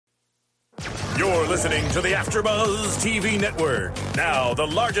You're listening to the AfterBuzz TV Network, now the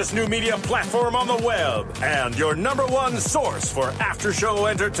largest new media platform on the web, and your number one source for after-show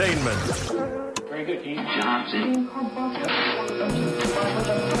entertainment. Very good, Dean Johnson.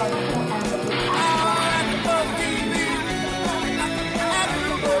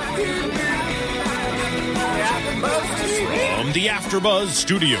 From the AfterBuzz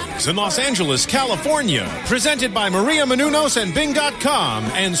Studios in Los Angeles, California, presented by Maria Menounos and Bing.com,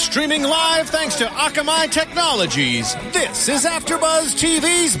 and streaming live thanks to Akamai Technologies, this is AfterBuzz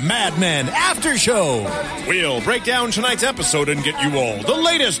TV's Mad Men After Show. We'll break down tonight's episode and get you all the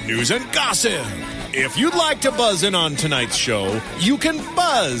latest news and gossip. If you'd like to buzz in on tonight's show, you can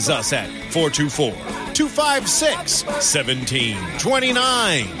buzz us at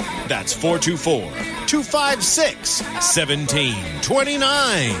 424-256-1729. That's 424-256-1729.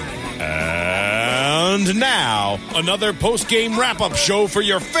 And now, another post-game wrap-up show for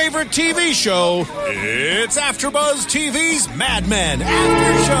your favorite TV show. It's AfterBuzz TV's Mad Men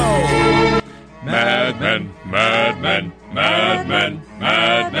After Show. Mad Men, Mad Men, Mad Men,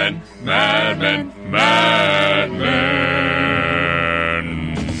 Mad Men, Mad Men, Mad Men.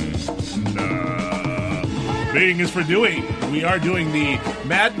 Being is for doing. We are doing the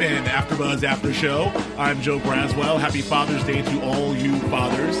Mad Men AfterBuzz After Show. I'm Joe Braswell. Happy Father's Day to all you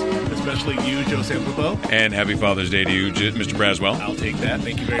fathers, especially you, Joe Sanfilippo. And happy Father's Day to you, Mr. Braswell. I'll take that.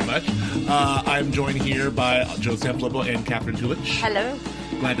 Thank you very much. I'm joined here by Joe Sanfilippo and Catherine Tulich. Hello.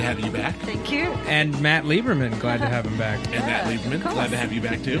 Glad to have you back. Thank you. And Matt Lieberman, glad to have him back. And Matt Lieberman, glad to have you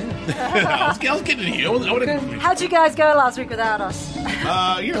back too. I was getting to you. How'd you guys go last week without us?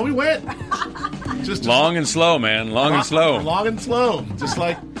 We went just long and slow, man. Long and slow. Long and slow. Just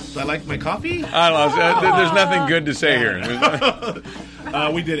like I like my coffee. I don't know. There's nothing good to say here.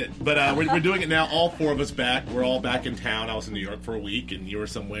 We did it, but we're doing it now. All four of us back. We're all back in town. I was in New York for a week, and you were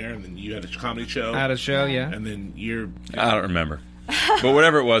somewhere, and then you had a comedy show. Had a show, yeah. And then you're... I don't remember. But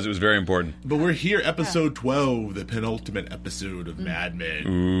whatever it was important. But we're here, episode 12, the penultimate episode of Mad Men.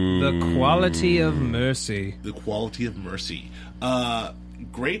 Ooh. The Quality of Mercy. The Quality of Mercy.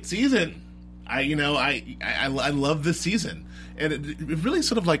 Great season. I love this season. And it really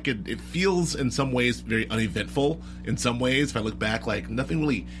sort of like it feels in some ways very uneventful. In some ways, if I look back, like nothing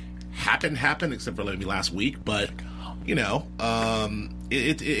really happened except for maybe last week. But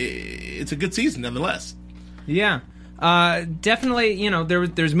it's a good season nonetheless. Yeah. Definitely,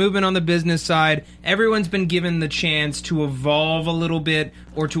 there's movement on the business side. Everyone's been given the chance to evolve a little bit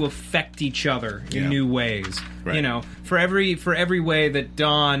or to affect each other in new ways. Right. For every way that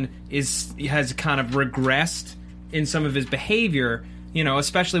Don has kind of regressed in some of his behavior,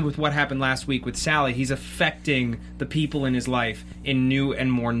 especially with what happened last week with Sally, he's affecting the people in his life in new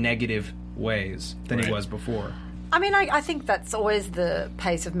and more negative ways than he was before. I mean, I think that's always the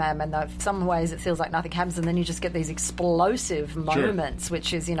pace of Mad Men, though. In some ways it feels like nothing happens, and then you just get these explosive moments,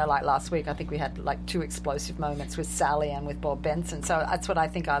 which is, like last week, I think we had like 2 explosive moments with Sally and with Bob Benson. So that's what I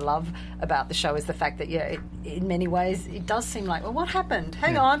think I love about the show is the fact that, in many ways, it does seem like, well, what happened?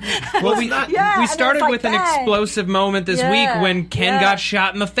 Hang on. Well, we started with an explosive moment this week when Ken got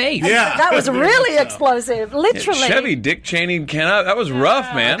shot in the face. Yeah. That was really explosive, literally. Chevy, Dick Cheney, that was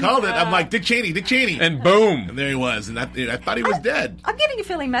rough, man. I called it. I'm like, Dick Cheney. And boom. And there he was, and I thought he was dead. I'm getting a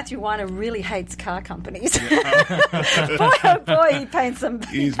feeling Matthew Weiner really hates car companies. boy, he paints them.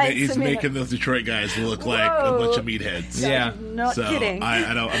 He's making those Detroit guys look like a bunch of meatheads. Yeah, not kidding.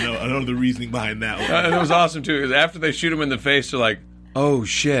 I don't know the reasoning behind that one. And it was awesome too, because after they shoot him in the face, they're like, "Oh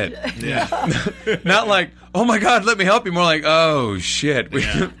shit!" Yeah, not like, "Oh my god, let me help you." More like, "Oh shit."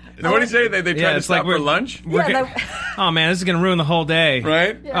 Yeah. What do you say? They tried to stop for lunch? Oh, man, this is going to ruin the whole day.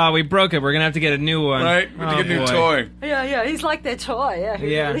 Right? Yeah. Oh, we broke it. We're going to have to get a new one. Right? We have to get a new toy. Yeah, he's like their toy. Yeah,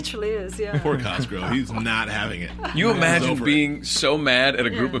 he literally is, yeah. Poor Cosgrove. He's not having it. You imagine being so mad at a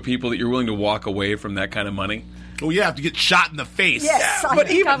group of people that you're willing to walk away from that kind of money? Oh, you have to get shot in the face. Yes, but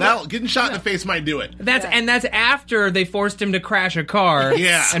even now, getting shot in the face might do it. That's after they forced him to crash a car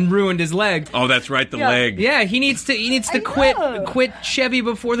and ruined his leg. Oh, that's right, the leg. Yeah, he needs to quit Chevy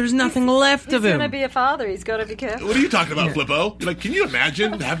before there's nothing left of him. He's going to be a father. He's got to be careful. What are you talking about, Flippo? Like, can you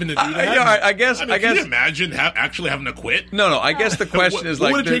imagine having to do that? I guess. Can you imagine actually having to quit? No. I guess the question is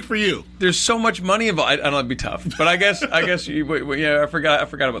like, what would it take for you? There's so much money involved. I don't know, it'd be tough. But I guess. I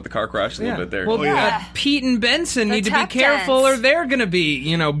forgot about the car crash a little bit there. Well, Pete and Benson need to be careful, or they're going to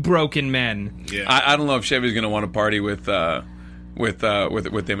be, broken men. Yeah. I don't know if Chevy's going to want to party with them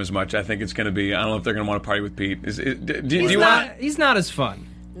as much. I think it's going to be. I don't know if they're going to want to party with Pete. He's not as fun.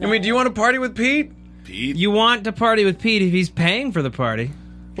 I mean, do you want to party with Pete? You want to party with Pete if he's paying for the party.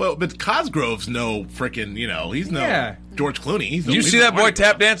 Well, but Cosgrove's no freaking, he's no George Clooney. Did you see that boy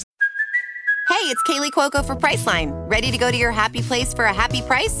tap dance? Hey, Hey, it's Kaylee Cuoco for Priceline. Ready to go to your happy place for a happy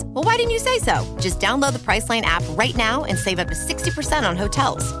price? Well, why didn't you say so? Just download the Priceline app right now and save up to 60% on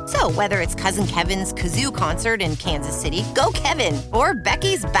hotels. So whether it's Cousin Kevin's Kazoo Concert in Kansas City, go Kevin, or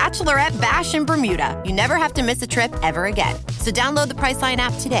Becky's Bachelorette Bash in Bermuda, you never have to miss a trip ever again. So download the Priceline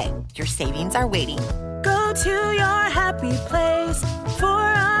app today. Your savings are waiting. Go to your happy place for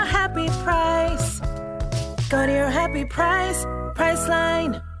a happy price. Go to your happy price,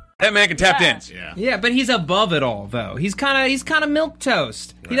 Priceline. That man can tap dance. Yeah, but he's above it all, though. He's kind of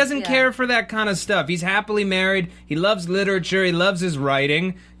milquetoast. Right. He doesn't care for that kind of stuff. He's happily married. He loves literature. He loves his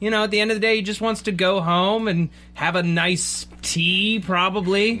writing. You know, at the end of the day, he just wants to go home and have a nice tea,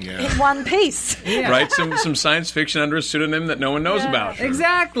 probably. In one piece. Write some science fiction under a pseudonym that no one knows about.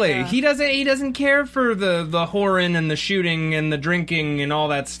 Exactly. Yeah. He doesn't care for the whoring and the shooting and the drinking and all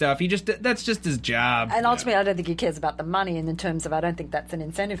that stuff. That's just his job. And ultimately, I don't think he cares about the money in terms of, I don't think that's an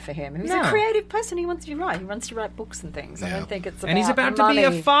incentive for him. He's a creative person. He wants to write. He wants to write books and things. I don't think it's about and he's about the money.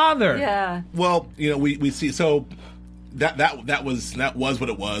 to be a father. Yeah. Well, you know, we see so that was what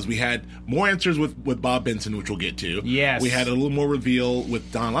it was. We had more answers with Bob Benson, which we'll get to. Yes. We had a little more reveal with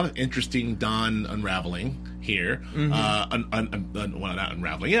Don. A lot of interesting Don unraveling here. Mm-hmm. Well, not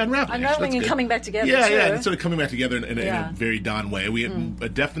unraveling. Yeah, unraveling. Unraveling and coming back together. Yeah, too. yeah. Sort of coming back together in a very Don way. We had a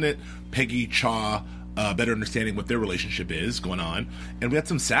definite Peggy Chaw. Better understanding what their relationship is going on, and we had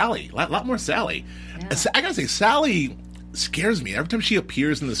some Sally, a lot more Sally. Yeah. I gotta say, Sally scares me every time she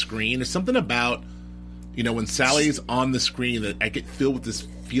appears on the screen. There's something about, you know, when Sally's on the screen that I get filled with this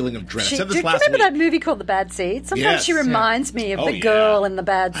feeling of dread. I said this last week. Remember that movie called The Bad Seed? Sometimes she reminds me of the girl in The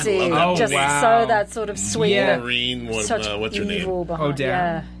Bad Seed. Just so that sort of sweet. Maureen, what's your name? Behind.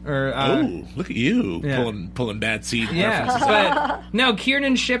 Yeah. Look at you pulling Bad Seed references. But no,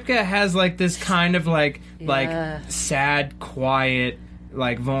 Kiernan Shipka has like this kind of like sad, quiet,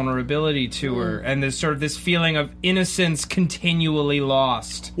 like vulnerability to her, and there's sort of this feeling of innocence continually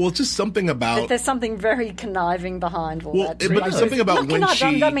lost. Well, it's just something about there's something very conniving behind all that. But there's something about when she.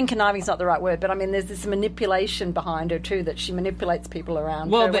 I don't mean conniving's not the right word, but I mean there's this manipulation behind her too, that she manipulates people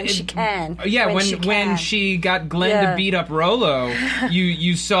around her when she can. Yeah, when she got Glenn to beat up Rolo,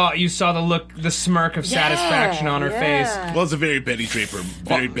 you saw the smirk of satisfaction on her face. Well, it's a very Betty Draper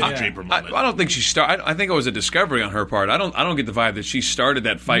moment. I don't think she started. I think it was a discovery on her part. I don't get the vibe that she started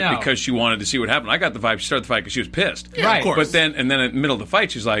that fight because she wanted to see what happened. I got the vibe she started the fight because she was pissed. Yeah, right. Of course. But then in the middle of the fight,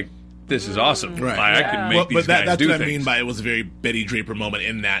 she's like, "This is awesome. Right. I can make these guys that's do what things." I mean by it was a very Betty Draper moment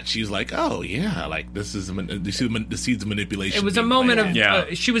in that she's like, "Oh yeah, like this is the seeds of manipulation." It was a moment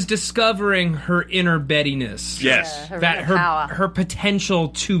of she was discovering her inner Bettiness. Yes, her potential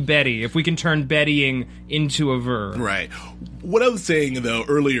to Betty. If we can turn Bettying into a verb, right? What I was saying though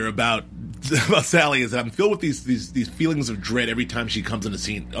earlier about Sally is that I'm filled with these feelings of dread every time she comes on the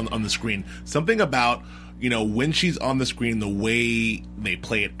scene on the screen. Something about, you know, when she's on the screen, the way they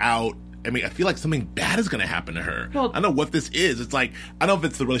play it out. I mean, I feel like something bad is going to happen to her. Well, I don't know what this is. It's like, I don't know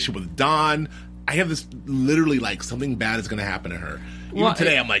if it's the relationship with Don. I have this literally like something bad is going to happen to her. Even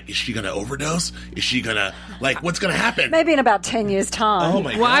today, I'm like, is she going to overdose? Is she going to, like, what's going to happen? Maybe in about 10 years' time. Oh,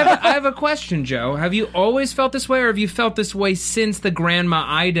 my God. I have a question, Joe. Have you always felt this way, or have you felt this way since the Grandma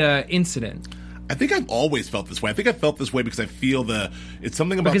Ida incident? I think I've always felt this way. I think I felt this way because I feel it's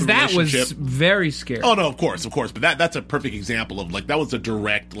something about the relationship. Because that was very scary. Oh, no, of course. But that's a perfect example of, like, that was a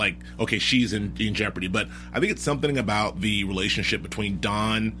direct, like, okay, she's in jeopardy. But I think it's something about the relationship between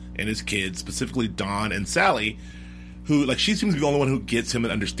Don and his kids, specifically Don and Sally, who, like, she seems to be the only one who gets him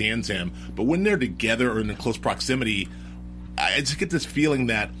and understands him. But when they're together or in close proximity, I just get this feeling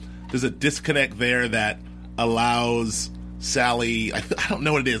that there's a disconnect there that allows Sally, I don't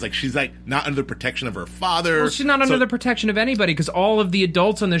know what it is. Like, she's like not under the protection of her father. Well, she's not under the protection of anybody because all of the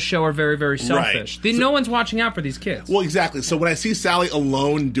adults on this show are very, very selfish. Right. No one's watching out for these kids. Well, exactly. So when I see Sally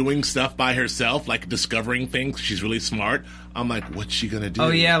alone doing stuff by herself, like discovering things, she's really smart. I'm like, what's she gonna do? Oh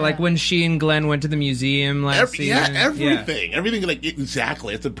yeah, like when she and Glenn went to the museum last season. Yeah, everything. Like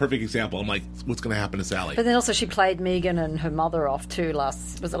exactly. It's a perfect example. I'm like, what's gonna happen to Sally? But then also she played Megan and her mother off too.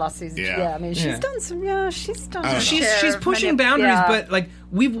 Was it last season? Yeah. I mean, she's done some. Yeah, she's done. She's pushing boundaries, but like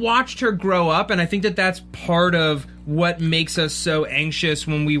we've watched her grow up, and I think that's part of what makes us so anxious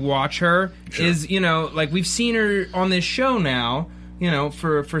when we watch her. Sure. Is, you know, like we've seen her on this show now. You know,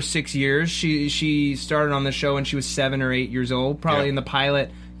 for 6 years. She started on the show when she was 7 or 8 years old, probably in the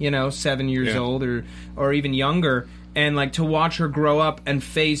pilot, 7 years old or even younger. and like to watch her grow up and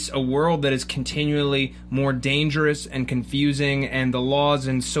face a world that is continually more dangerous and confusing, and the laws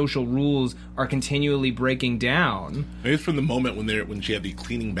and social rules are continually breaking down. Maybe it's from the moment when she had the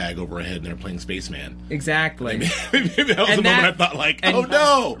cleaning bag over her head and they were playing Spaceman. Exactly. Maybe that was the moment I thought, like, oh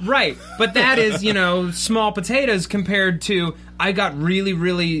no! Right, but that is, small potatoes compared to, I got really,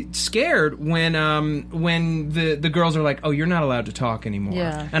 really scared when the girls are like, oh, you're not allowed to talk anymore.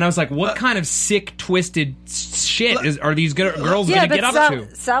 Yeah. And I was like, what kind of sick, twisted shit are these girls going to get up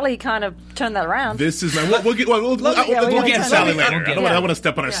to? Sally kind of turned that around. This is we'll get to Sally later. I don't want to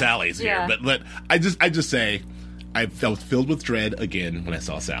step on our Sallys here, but I just say I felt filled with dread again when I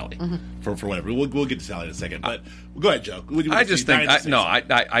saw Sally. For whatever. We'll get to Sally in a second, but go ahead, Joe. I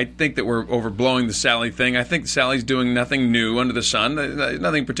think that we're overblowing the Sally thing. I think Sally's doing nothing new under the sun,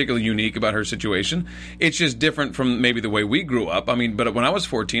 nothing particularly unique about her situation. It's just different from maybe the way we grew up. I mean, but when I was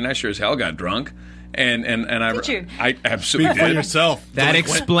 14, I sure as hell got drunk. And Did you? I absolutely Speak for did. yourself. That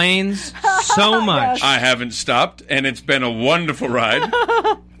explains so much. I haven't stopped, and it's been a wonderful ride.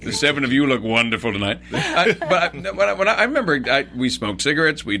 The 7 of you look wonderful tonight. I remember we smoked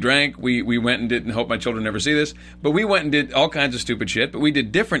cigarettes, we drank, we went and did, and hope my children never see this, but we went and did all kinds of stupid shit, but we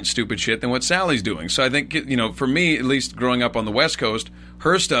did different stupid shit than what Sally's doing. So I think, for me, at least growing up on the West Coast,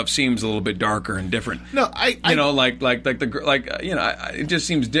 her stuff seems a little bit darker and different. No, it just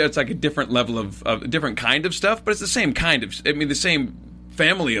seems it's like a different level of a different kind of stuff, but it's the same kind of. I mean, the same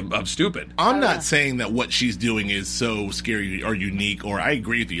family of stupid. I'm not saying that what she's doing is so scary or unique, or I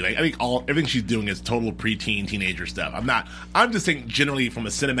agree with you. Like, I think everything she's doing is total preteen, teenager stuff. I'm just saying generally from a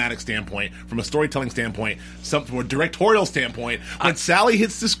cinematic standpoint, from a storytelling standpoint, from a directorial standpoint, when Sally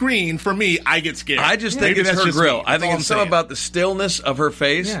hits the screen, for me, I get scared. I just think it's her grill. I think it's something about the stillness of her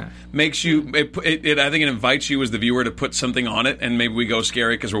face makes you, I think it invites you as the viewer to put something on it, and maybe we go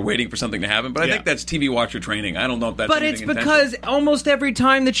scary because we're waiting for something to happen. But I think that's TV watcher training. I don't know if that's But it's because almost every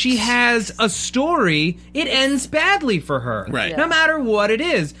time that she has a story, it ends badly for her. Right. No matter what it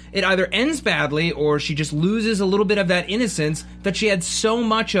is. It either ends badly or she just loses a little bit of that innocence that she had so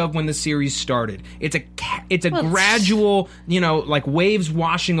much of when the series started. It's a gradual, like waves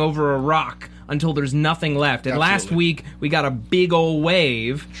washing over a rock until there's nothing left. And last week, we got a big old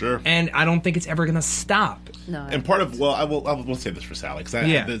wave. Sure. And I don't think it's ever going to stop. No. And part of we'll say this for Sally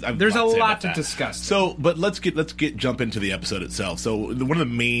because there's a lot to discuss. So, but let's jump into the episode itself. So, one of the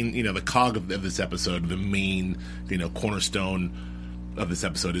main, the cog of this episode, the main, cornerstone of this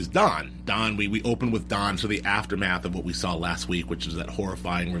episode is Don. Don, we open with Don, so the aftermath of what we saw last week, which is that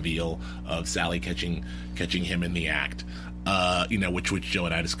horrifying reveal of Sally catching him in the act. Which Joe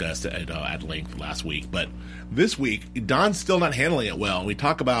and I discussed at length last week. But this week, Don's still not handling it well. We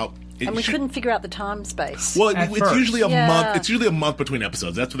talk about. And we couldn't figure out the time space. Well, it's usually a month. It's usually a month between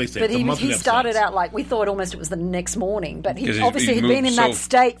episodes. That's what they say. But he started out like we thought almost it was the next morning. But he obviously had been in that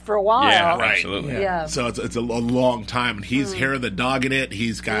state for a while. Yeah, right. Absolutely. Yeah. So it's a long time, and he's hair of the dog in it.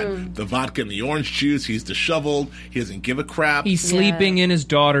 He's got the vodka and the orange juice. He's disheveled. He doesn't give a crap. He's sleeping in his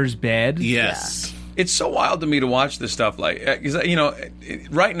daughter's bed. Yes. Yeah. It's so wild to me to watch this stuff. Like,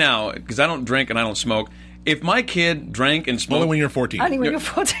 right now, because I don't drink and I don't smoke. If my kid drank and smoked... Only when you're 14. Only when you're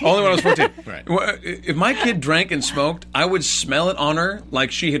 14. Only when I was 14. Right. If my kid drank and smoked, I would smell it on her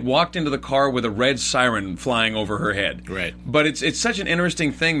like she had walked into the car with a red siren flying over her head. Right. But it's such an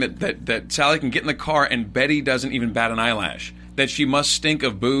interesting thing that Sally can get in the car and Betty doesn't even bat an eyelash. That she must stink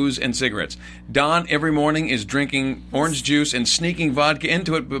of booze and cigarettes. Don every morning is drinking orange juice and sneaking vodka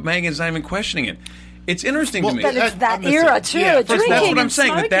into it, but Megan's not even questioning it. It's interesting to me. But it's that era too. Drinking that's what I'm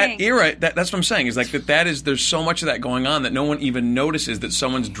saying. smoking. That era. That's what I'm saying. Is like that is. There's so much of that going on that no one even notices that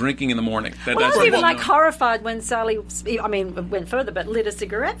someone's drinking in the morning. I was even horrified when Sally. Went further, but lit a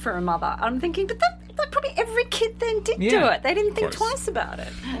cigarette for her mother. I'm thinking, but that probably every kid then did do it. They didn't think twice about it.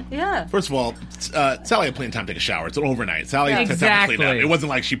 Yeah. First of all, Sally had plenty of time to take a shower. It's an overnight. Sally had time to clean up. It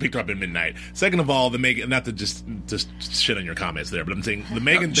wasn't like she picked her up at midnight. Second of all, the Megan. Not to just shit on your comments there, but I'm saying the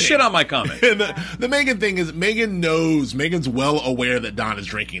Megan thing. Shit on my comment. the Megan thing is. Megan's well aware that Don is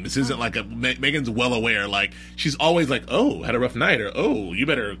drinking. This isn't like Megan's well aware. Like, she's always like, oh, had a rough night, or oh, you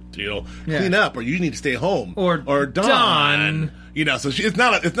better, clean up, or you need to stay home, or Don. So it's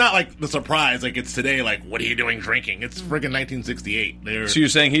not like the surprise like it's today. Like, what are you doing drinking? It's friggin' 1968. So you're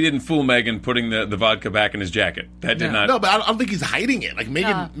saying he didn't fool Megan putting the vodka back in his jacket? That did not. No, but I don't think he's hiding it. Like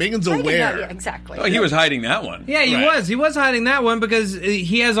Megan's aware. Yeah, exactly. Oh, he was hiding that one. Yeah, he was. He was hiding that one because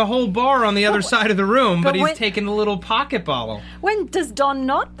he has a whole bar on the other side of the room, but he's taking a little pocket bottle. When does Don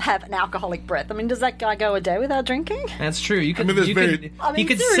not have an alcoholic breath? I mean, does that guy go a day without drinking? That's true. You could. He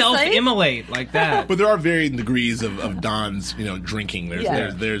could seriously? self-immolate like that. But there are varying degrees of Don's, drinking.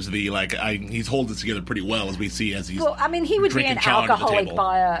 Yeah. There's the he's holding it together pretty well as we see as he's. Well, I mean, he would be an drinking chow under the alcoholic table.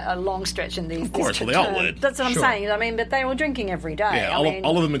 by a long stretch in these. Of course, well, they all would. That's what I'm saying. I mean, but they were drinking every day. Yeah,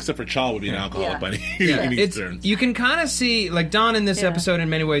 all of them except for Chaw would be an alcoholic by any terms. You can kind of see, like, Don in this episode in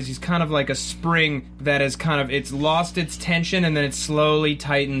many ways, he's kind of like a spring that has kind of, it's lost its tension and then it slowly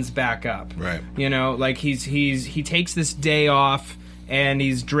tightens back up. Right. You know, like he takes this day off and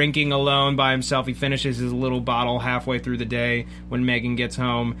he's drinking alone by himself. He finishes his little bottle halfway through the day when Megan gets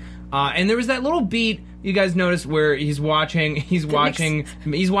home. And there was that little beat you guys noticed where he's watching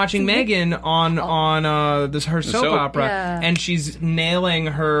Megan on her soap opera, and she's nailing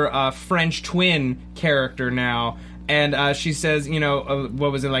her French twin character now. And she says, you know,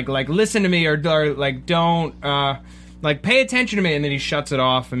 what was it like listen to me or like don't like pay attention to me, and then he shuts it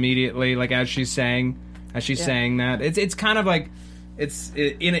off immediately, like as she's saying that. It's kind of like. It's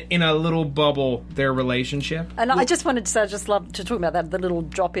in a little bubble, their relationship. And I just wanted to say, I just love to talk about that, the little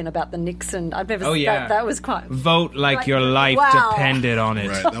drop in about the Nixon. I've never seen that was quite... Vote like your life depended on it.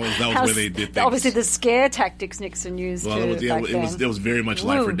 Right, that was where they did things. Obviously, the scare tactics Nixon used it was very much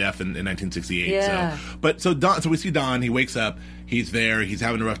life or death in 1968. Yeah. So we see Don, he wakes up, he's there, he's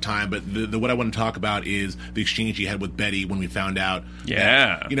having a rough time, but what I want to talk about is the exchange he had with Betty when we found out.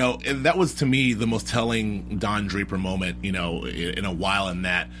 Yeah. That, and that was, to me, the most telling Don Draper moment, in a while, in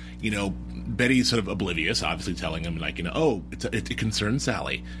that, Betty's sort of oblivious, obviously telling him, like, it concerns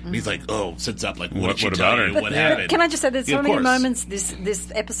Sally. And he's like, sits up, like, what about her? What happened? Can I just say, there's so many moments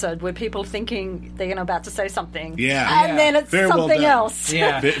this episode where people thinking they're about to say something. Yeah. And then it's very something well else.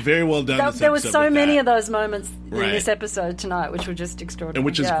 Yeah. Very well done. There were so many of those moments in Right. this episode tonight, which were just extraordinary.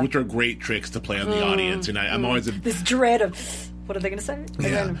 And which are great tricks to play on the audience. And I'm always this dread of... What are they going to say?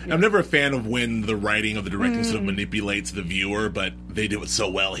 Yeah. I'm never a fan of when the writing of the directing sort of manipulates the viewer, but they do it so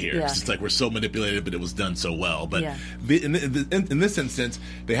well here. Yeah. It's like we're so manipulated, but it was done so well. But in this instance,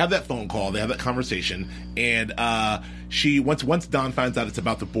 they have that phone call, they have that conversation, and she once Don finds out it's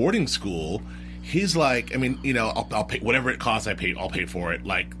about the boarding school, he's like, I mean, I'll pay whatever it costs. I'll pay for it.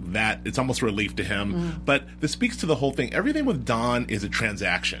 Like that, it's almost a relief to him. But this speaks to the whole thing. Everything with Don is a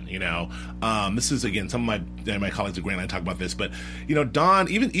transaction. This is, again, some of my colleagues at Grant and I talk about this. But Don,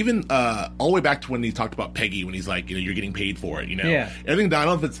 even all the way back to when he talked about Peggy, when he's like, you're getting paid for it. Everything Don, I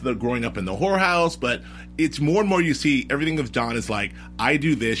don't know if it's the growing up in the whorehouse, but it's more and more you see everything with Don is like, I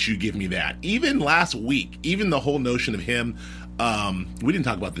do this, you give me that. Even last week, even the whole notion of him. We didn't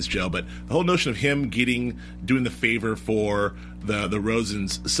talk about this, Joe, but the whole notion of him doing the favor for the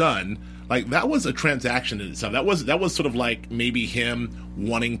Rosen's son, like that was a transaction in itself. That was sort of like maybe him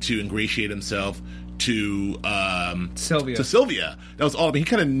wanting to ingratiate himself to Sylvia. That was all. I mean, he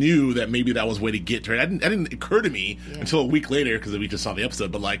kind of knew that maybe that was a way to get to her. That didn't occur to me until a week later because we just saw the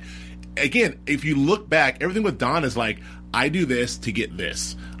episode. But like, again, if you look back, everything with Don is like, I do this to get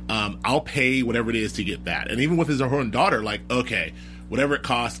this. I'll pay whatever it is to get that. And even with her own daughter, like, okay, whatever it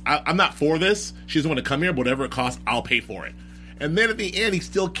costs, I'm not for this. She doesn't want to come here, but whatever it costs, I'll pay for it. And then at the end, he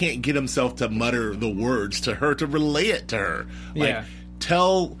still can't get himself to mutter the words to her, to relay it to her. Like,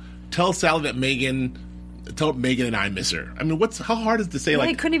 tell Sally that tell Megan and I miss her. I mean, how hard is it to say?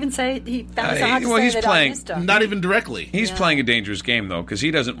 He couldn't even say he found it hard to say he's that playing, I missed her. Not even directly. He's playing a dangerous game though, because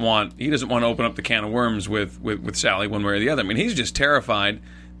he doesn't want to open up the can of worms with Sally one way or the other. I mean, he's just terrified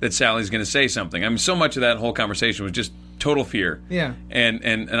that Sally's going to say something. I mean, so much of that whole conversation was just total fear. Yeah.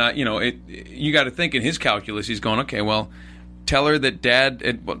 And I, you got to think in his calculus, he's going, okay, well, tell her that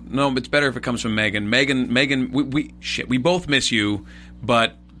Dad. No, it's better if it comes from Megan. Megan, we both miss you,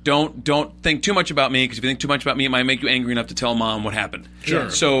 but don't think too much about me, because if you think too much about me, it might make you angry enough to tell Mom what happened. Sure.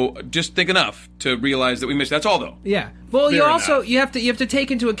 So just think enough to realize that we miss. That's all, though. Yeah. Well, you have to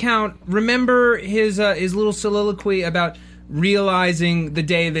take into account. Remember his little soliloquy about realizing the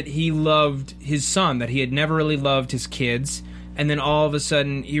day that he loved his son, that he had never really loved his kids, and then all of a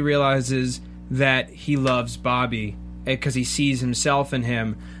sudden he realizes that he loves Bobby because he sees himself in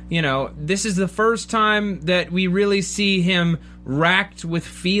him. This is the first time that we really see him racked with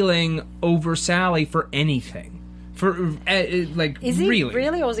feeling over Sally for anything. Is he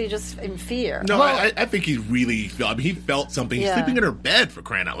really, or is he just in fear? No, I think he really felt. I mean, he felt something. He's sleeping in her bed, for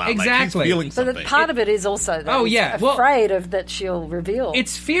crying out loud. Exactly. Like, he's feeling something. So part of it is also that he's afraid of that she'll reveal.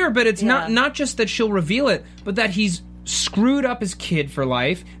 It's fear, but it's not just that she'll reveal it, but that he's screwed up his kid for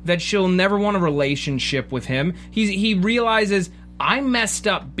life. That she'll never want a relationship with him. He realizes, I messed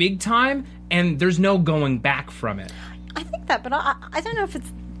up big time, and there's no going back from it. I think that, but I don't know if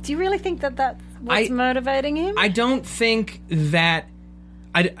it's. Do you really think that's what's motivating him? I don't think that.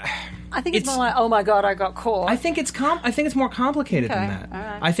 I think it's more like, oh my God, I got caught. I think it's more complicated than that. All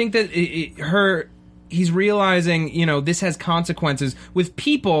right. I think that he's realizing, you know, this has consequences. With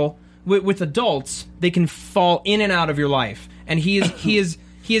people, with adults, they can fall in and out of your life. And he has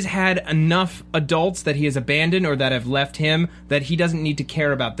had enough adults that he has abandoned or that have left him that he doesn't need to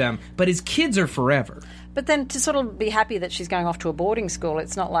care about them. But his kids are forever. But then to sort of be happy that she's going off to a boarding school,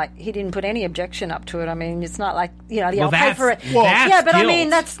 it's not like he didn't put any objection up to it. I mean, it's not like, you know, I'll pay for it. Well, that's yeah, but guilt. I mean,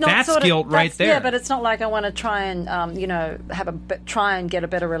 that's not that's sort of guilt right there. Yeah, but it's not like I want to try and, you know, try and get a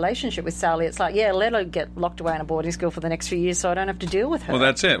better relationship with Sally. It's like, yeah, let her get locked away in a boarding school for the next few years, so I don't have to deal with her. Well,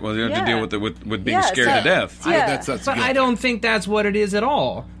 that's it. Well, you have to deal with being scared to death. Yeah. That's But I don't think that's what it is at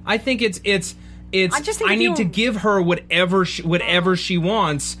all. I think it's I just think I need to give her whatever she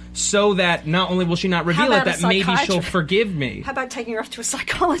wants, so that not only will she not reveal it, that maybe she'll forgive me. How about taking her off to a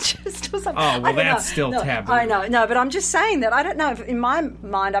psychologist or something? Oh, well, that's still taboo. I know, no, but I'm just saying that I don't know. In my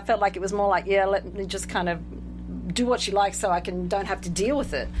mind, I felt like it was more like, yeah, let me just kind of do what she likes, so I don't have to deal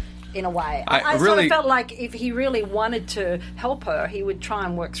with it. In a way, I really sort of felt like if he really wanted to help her, he would try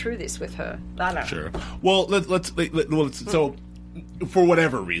and work through this with her. I don't know. Sure. Well, let's so for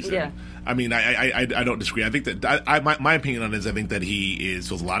whatever reason. Yeah. I mean, I don't disagree. I think that my opinion on it is I think that he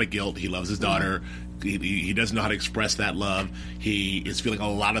feels a lot of guilt. He loves his daughter. He doesn't know how to express that love. He is feeling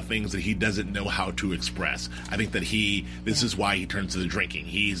a lot of things that he doesn't know how to express. I think that this is why he turns to the drinking.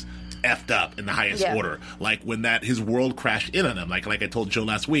 He's effed up in the highest order. Like when his world crashed in on him. Like I told Joe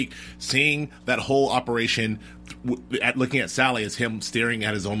last week, seeing that whole operation, looking at Sally as him staring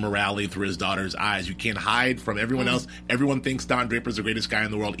at his own morality through his daughter's eyes. You can't hide from everyone else. Everyone thinks Don Draper's the greatest guy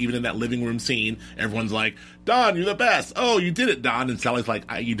in the world. Even in that living room scene, everyone's like, Don, you're the best. Oh, you did it, Don. And Sally's like,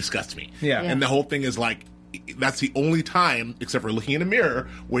 you disgust me. Yeah. And the whole thing is like, that's the only time, except for looking in a mirror,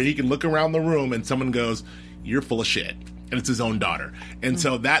 where he can look around the room and someone goes, you're full of shit. And it's his own daughter. And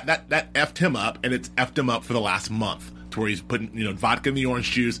so that effed him up, and it's effed him up for the last month, to where he's putting, you know, vodka in the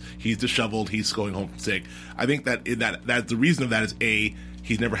orange juice, he's disheveled, he's going home sick. I think that the reason of that is A,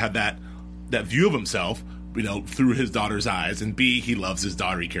 he's never had that view of himself, you know, through his daughter's eyes, and B, he loves his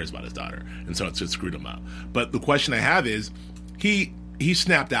daughter, he cares about his daughter. And so it's just screwed him up. But the question I have is, he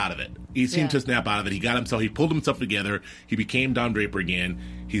snapped out of it. He seemed to snap out of it. He pulled himself together. He became Don Draper again.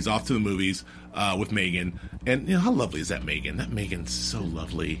 He's off to the movies with Megan. And you know, how lovely is that Megan? That Megan's so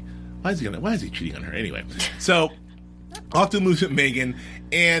lovely. Why is he cheating on her anyway? So off to the movies with Megan,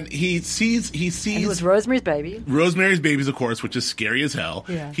 and he sees And it was Rosemary's Baby. Rosemary's Babies, of course, which is scary as hell.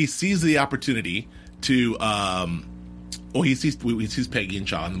 Yeah. He sees the opportunity to he sees Peggy and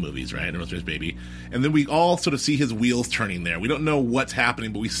Shaw in the movies, right? And Rosemary's Baby. And then we all sort of see his wheels turning there. We don't know what's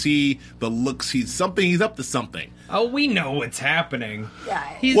happening, but we see the looks. He's up to something. Oh, we know what's happening. Yeah,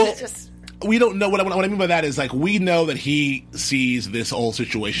 we don't know. What I mean by that is, like, we know that he sees this whole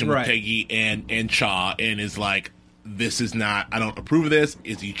situation with Peggy and Shaw and is like, this is not, I don't approve of this.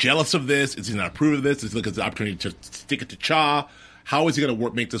 Is he jealous of this? Is he not approve of this? Is he looking at the opportunity to stick it to Shaw? How is he going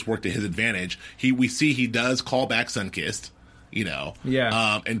to make this work to his advantage? We see he does call back Sunkissed, you know,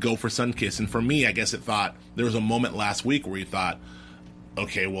 and go for Sunkissed. And for me, I guess there was a moment last week where he thought,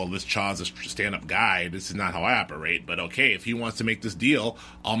 okay, well, this Chaw's a stand-up guy. This is not how I operate. But okay, if he wants to make this deal,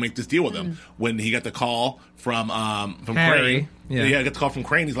 I'll make this deal with him. When he got the call from Harry, Crane, got the call from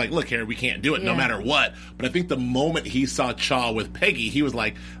Crane. He's like, look, Harry, we can't do it no matter what. But I think the moment he saw Chaw with Peggy, he was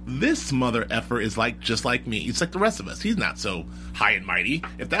like, this mother effer is like just like me. He's like the rest of us. He's not so high and mighty.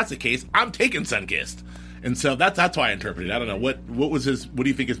 If that's the case, I'm taking Sunkissed. And so that's why I interpreted it. I don't know. What do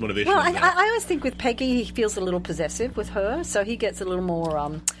you think his motivation was? Well, I always think with Peggy, he feels a little possessive with her, so he gets a little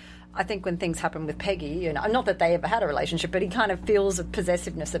more, I think when things happen with Peggy, you know, not that they ever had a relationship, but he kind of feels a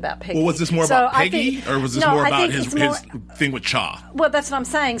possessiveness about Peggy. Well, was this more about Peggy, or was this more about his thing with Chaw? Well, that's what I'm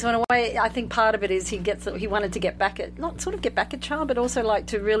saying. So in a way, I think part of it is he wanted to get back at Chaw, but also like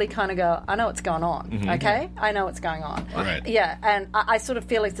to really kind of go, I know what's going on, okay? I know what's going on. Right. Yeah, and I sort of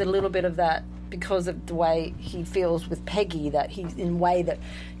feel it's a little bit of that, because of the way he feels with Peggy, that he's in a way that,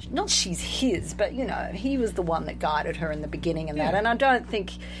 not she's his, but, you know, he was the one that guided her in the beginning and that. And I don't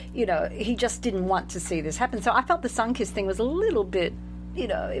think, you know, he just didn't want to see this happen. So I felt the Sunkissed thing was a little bit, you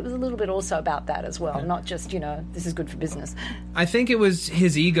know, it was a little bit also about that as well, not just, you know, this is good for business. I think it was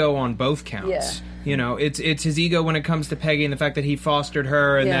his ego on both counts. Yeah. You know, it's his ego when it comes to Peggy and the fact that he fostered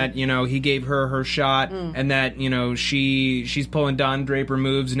her and that, you know, he gave her shot and that, you know, she's pulling Don Draper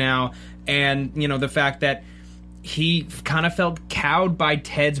moves now. And, you know, the fact that he kind of felt cowed by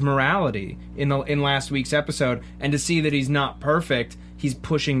Ted's morality in last week's episode, and to see that he's not perfect, he's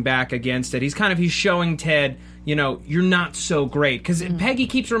pushing back against it. He's showing Ted, you know, you're not so great, because Peggy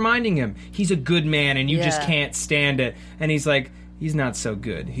keeps reminding him he's a good man and you just can't stand it, and he's like, he's not so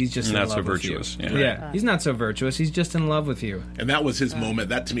good. He's just not in love so with virtuous. You. Yeah, he's not so virtuous. He's just in love with you. And that was his moment.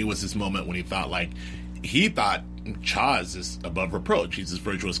 That to me was his moment when he thought, like, he thought Chaz is above reproach. He's this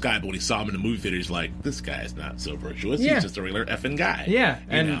virtuous guy, but when he saw him in the movie theater, he's like, this guy is not so virtuous. Yeah. He's just a regular effing guy. Yeah,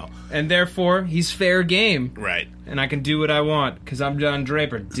 and therefore he's fair game. Right. And I can do what I want because I'm Don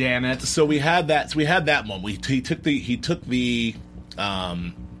Draper. Damn it. So we had that. So we had that moment. He took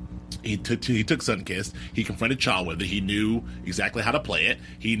Sunkissed. He confronted Cha with it. He knew exactly how to play it.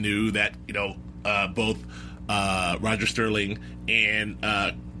 He knew that both Roger Sterling and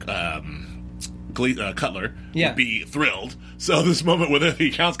Cutler would be thrilled. So this moment with the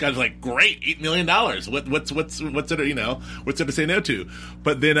accounts guy's like, great, $8 million. What's it to say no to?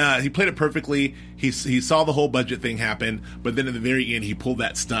 But then he played it perfectly. He saw the whole budget thing happen. But then at the very end, he pulled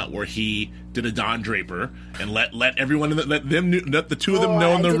that stunt where he did a Don Draper and let everyone let the two of them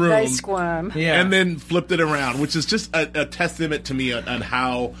know in the room. They squirm. Yeah. And then flipped it around, which is just a testament to me on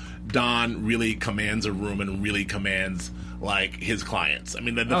how Don really commands a room and really commands like his clients. I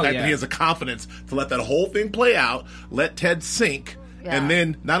mean, the fact that he has the confidence to let that whole thing play out, let Ted sink, and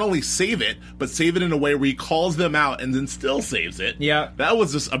then not only save it, but save it in a way where he calls them out and then still saves it. Yeah. That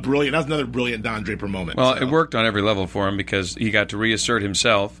was just that was another brilliant Don Draper moment. Well, it worked on every level for him because he got to reassert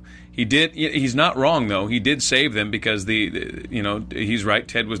himself. He did. He's not wrong though. He did save them because he's right.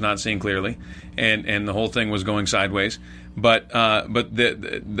 Ted was not seeing clearly, and the whole thing was going sideways. But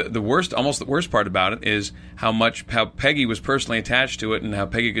the worst part about it is how Peggy was personally attached to it, and how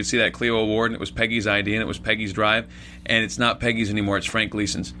Peggy could see that Clio award, and it was Peggy's idea, and it was Peggy's drive, and it's not Peggy's anymore. It's Frank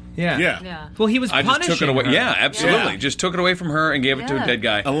Gleason's. Yeah. Well, he was punishing just took it away. her. Yeah, absolutely. Just took it away from her and gave it to a dead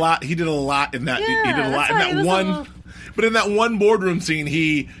guy. A lot. He did a lot in that. Yeah, he did a lot in that one. But in that one boardroom scene,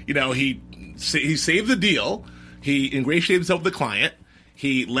 he saved the deal. He ingratiated himself with the client.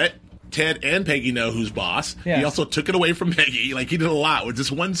 He let Ted and Peggy know who's boss. Yeah. He also took it away from Peggy. Like, he did a lot with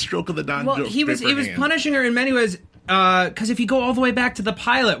just one stroke of the Don. Well, he was punishing her in many ways. Because if you go all the way back to the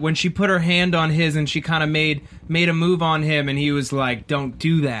pilot, when she put her hand on his and she kind of made a move on him, and he was like, "Don't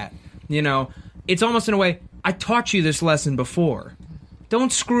do that." It's almost in a way, I taught you this lesson before.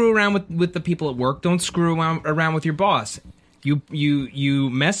 Don't screw around with the people at work. Don't screw around with your boss. You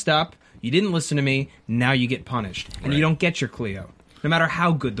messed up. You didn't listen to me. Now you get punished, and you don't get your Clio, no matter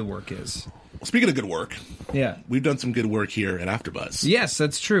how good the work is. Speaking of good work, yeah, we've done some good work here at AfterBuzz. Yes,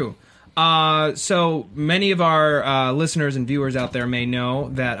 that's true. So many of our listeners and viewers out there may know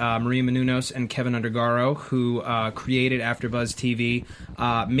that Maria Menounos and Kevin Undergaro, who created AfterBuzz TV,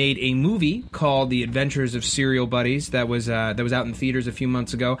 made a movie called The Adventures of Serial Buddies that was out in theaters a few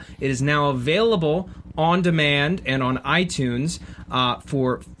months ago. It is now available on demand and on iTunes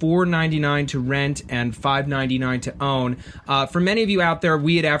for $4.99 to rent and $5.99 to own. For many of you out there,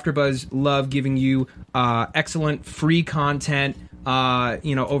 we at AfterBuzz love giving you excellent free content.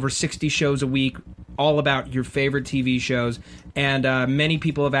 Over 60 shows a week, all about your favorite TV shows. And many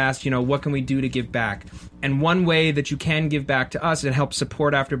people have asked, what can we do to give back? And one way that you can give back to us and help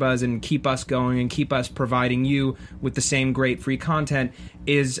support AfterBuzz and keep us going and keep us providing you with the same great free content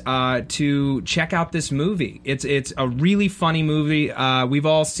is to check out this movie. It's a really funny movie. We've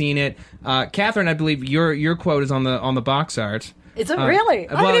all seen it. Catherine, I believe your quote is on the box art. Is it really?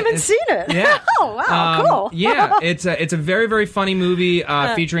 I haven't even seen it. Yeah. Oh, wow, cool. Yeah, it's a very, very funny movie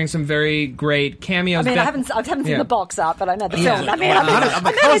featuring some very great cameos. I haven't seen the box art, but I know the film.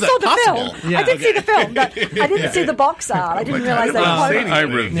 I saw the film. Yeah. I did see the film, but I didn't see the box art. I didn't realize they quoted it. I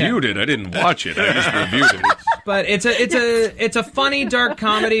reviewed it. I didn't watch it. I just reviewed it. But it's a funny, dark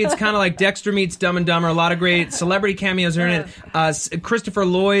comedy. It's kind of like Dexter meets Dumb and Dumber. A lot of great celebrity cameos are in it. Christopher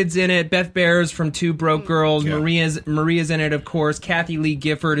Lloyd's in it. Beth Bears from Two Broke Girls. Yeah. Maria's in it, of course. Kathy Lee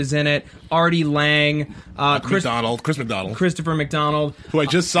Gifford is in it. Artie Lang. Chris McDonald. Christopher McDonald. Who I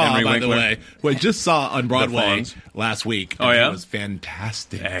just saw, by the way. Who I just saw on Broadway last week. Oh, yeah? It was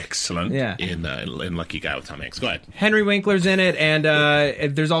fantastic. Excellent. Yeah. In Lucky Guy with Tom Hanks. Go ahead. Henry Winkler's in it, and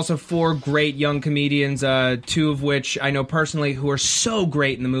there's also 4 great young comedians, 2 of which I know personally who are so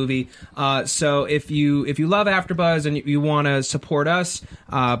great in the movie. So if you love AfterBuzz and you want to support us,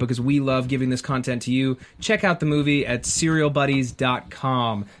 because we love giving this content to you, check out the movie at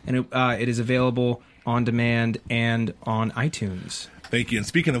serialbuddies.com, and it is available on demand and on iTunes. Thank you. And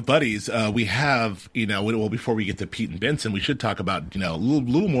speaking of buddies, we have, before we get to Pete and Benson, we should talk about, a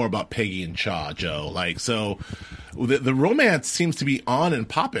little more about Peggy and Cha, Joe. the romance seems to be on and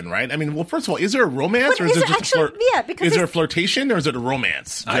popping, right? I mean, well, first of all, is there a romance But or is is it it just actually- yeah, because is there a it's- flirtation or is it a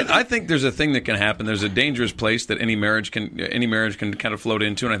romance? I think there's a thing that can happen. There's a dangerous place that any marriage can kind of float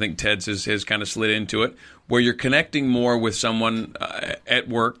into, and I think Ted's has kind of slid into it, where you're connecting more with someone at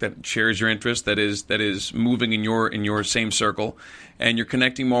work that shares your interest, that is moving in your same circle, and you're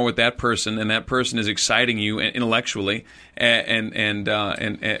connecting more with that person, and that person is exciting you intellectually and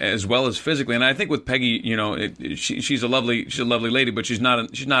as well as physically. And I think with Peggy, she's a lovely lady, but she's not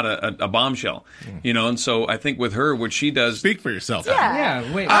a bombshell, And so I think with her, what she does. Speak for yourself.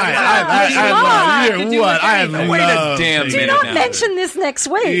 Yeah, wait. I love you. What I love. Wait a damn Do minute not now. mention this next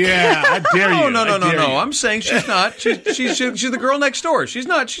week. Yeah, I dare you. No. I dare you. I'm saying she's not. She's the girl next door. She's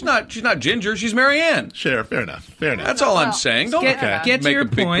not Ginger. She's Marianne. Sure, fair enough. That's all I'm saying. Don't get to make your a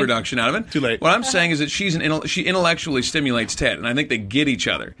big point. production out of it. Too late. What I'm saying is that she intellectually stimulates Ted, and I think they get each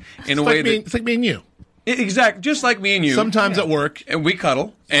other in a It's way like it's like me and you. exactly just like me and you. Sometimes at work, and we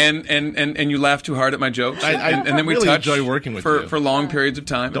cuddle, and you laugh too hard at my jokes, and then we really touch enjoy working with for you. for long periods of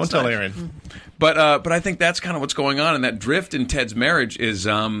time. Don't It's tell nice. Aaron. But I think that's kind of what's going on, and that drift in Ted's marriage is.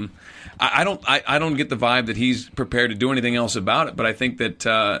 I don't get the vibe that he's prepared to do anything else about it, but I think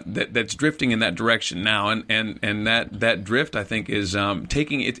that's drifting in that direction now, and that drift I think is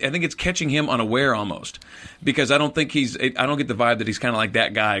taking it. I think it's catching him unaware almost, because I don't get the vibe that he's kind of like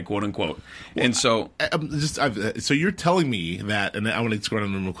that guy, quote unquote. Well, and so so you're telling me that, and I want to scroll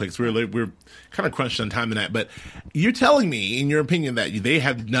on them real quick. So we're kind of crunched on time tonight, but you're telling me, in your opinion, that they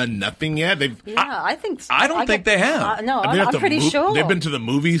have done nothing yet. I think. I don't think they have. No, I'm pretty sure they've been to the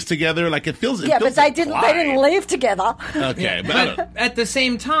movies together. Like it feels. Yeah, but they didn't live together. Okay, But at the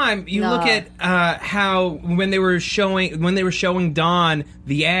same time, you look at how when they were showing Don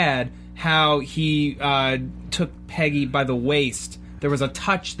the ad, how he took Peggy by the waist. There was a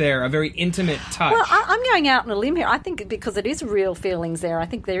touch there, a very intimate touch. Well, I'm going out on a limb here. I think because it is real feelings there, I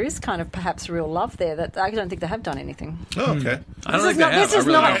think there is kind of perhaps real love there. That I don't think they have done anything. Oh, okay. I don't think they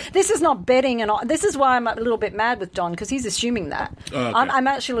have. This is not betting, and this is why I'm a little bit mad with Don, because he's assuming that. Oh, okay. I'm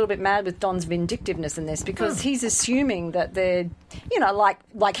actually a little bit mad with Don's vindictiveness in this, because he's assuming that they're,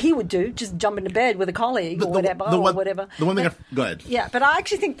 like he would do, just jump into bed with a colleague or whatever. The one thing. Go ahead. Yeah, but I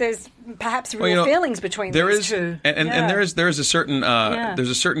actually think there's perhaps real feelings between these two. And there is a certain there's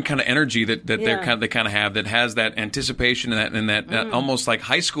a certain kind of energy that they kind of have that has that anticipation and that almost like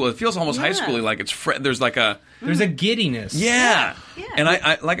high school. It feels almost high schooly, like it's there's a giddiness. Yeah. And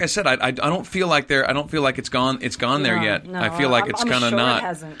I like I said, I don't feel like it's gone there yet. No, I feel like it's kind of sure not. It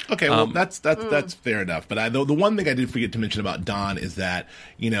hasn't. Okay, well that's fair enough. But the one thing I did forget to mention about Don is that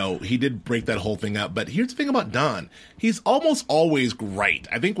he did break that whole thing up. But here's the thing about Don: he's almost always right.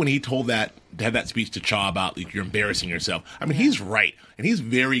 I think when he had that speech to Cha about you're embarrassing yourself. I mean, he's right, and he's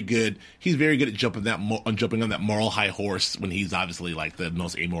very good. He's very good at jumping on that moral high horse when he's obviously like the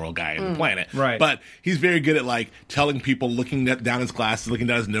most amoral guy on the planet. Right. But he's very good at like telling people, looking down his glasses, looking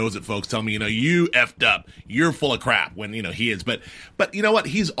down his nose at folks, telling me, you effed up, you're full of crap. When he is, but you know what?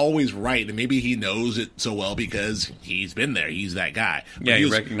 He's always right, and maybe he knows it so well because he's been there. He's that guy. Yeah, he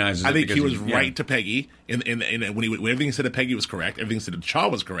recognizes. I think it he was right to Peggy, and when everything he said to Peggy was correct, everything he said to Cha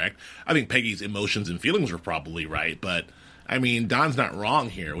was correct. I think Peggy's emotions and feelings were probably right, but I mean, Don's not wrong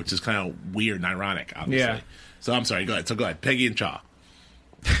here, which is kind of weird and ironic, obviously. Yeah. So I'm sorry. Go ahead, Peggy and Cha.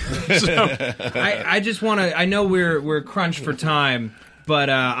 I just want to. I know we're crunched for time,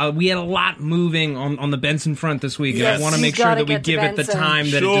 but we had a lot moving on the Benson front this week, and I want to make sure that we give it the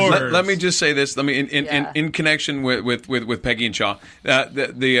time that it deserves. Let me just say this. Let me in connection with Peggy and Cha,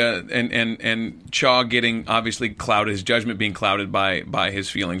 and Cha getting obviously clouded, his judgment being clouded by his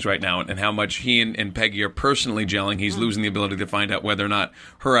feelings right now, and how much he and Peggy are personally gelling. He's losing the ability to find out whether or not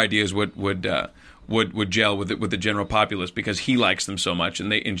her ideas would gel with the general populace, because he likes them so much,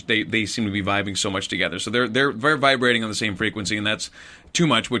 and they seem to be vibing so much together. So they're vibrating on the same frequency, and that's too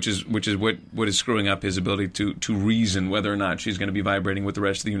much, which is what is screwing up his ability to reason whether or not she's going to be vibrating with the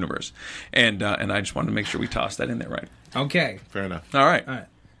rest of the universe. And I just wanted to make sure we toss that in there right. Okay, fair enough. All right.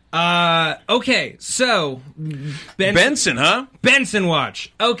 Okay, so Benson, huh? Benson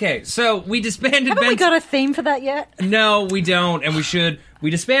watch. Okay, so we disbanded. Haven't we got a theme for that yet? No, we don't, and we should. We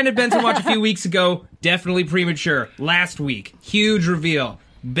disbanded Benson Watch a few weeks ago. Definitely premature. Last week, huge reveal.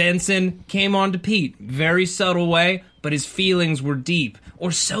 Benson came on to Pete. Very subtle way, but his feelings were deep.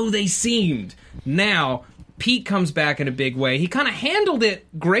 Or so they seemed. Now, Pete comes back in a big way. He kind of handled it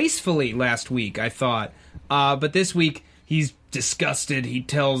gracefully last week, I thought. But this week, he's disgusted. He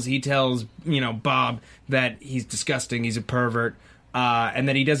tells Bob that he's disgusting, he's a pervert. And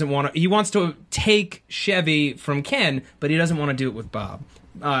that he doesn't want to. He wants to take Chevy from Ken, but he doesn't want to do it with Bob.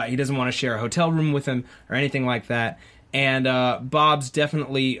 He doesn't want to share a hotel room with him or anything like that. And Bob's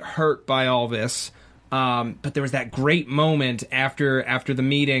definitely hurt by all this. But there was that great moment after the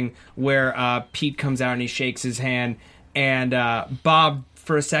meeting where Pete comes out and he shakes his hand, and Bob,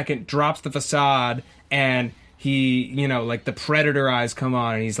 for a second, drops the facade, and he, like the predator eyes come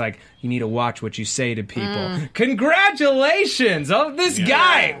on, and he's like, you need to watch what you say to people. Congratulations! Oh, this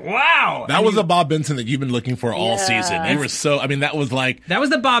guy! Wow! That was the Bob Benson that you've been looking for all season. You were that was like... That was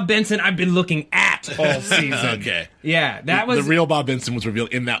the Bob Benson I've been looking at all season. Okay. Yeah, that was... The real Bob Benson was revealed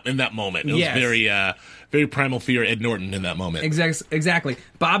in that moment. It was very Primal Fear Ed Norton in that moment. Exactly.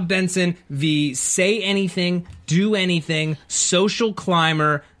 Bob Benson, the say anything, do anything, social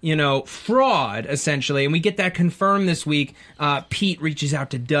climber, fraud, essentially. And we get that confirmed this week. Pete reaches out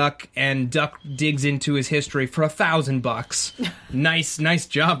to Duck, and Duck digs into his history for $1,000. Nice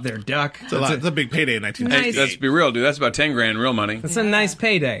job there, Duck. It's a big payday in 1998. Let's be real, dude. That's about $10,000 real money. That's a nice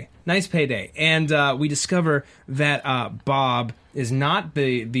payday. And we discover that Bob is not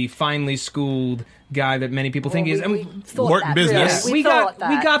the finely schooled guy that many people think he is. Working business. We got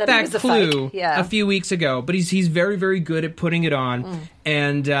that clue a few weeks ago, but he's very, very good at putting it on.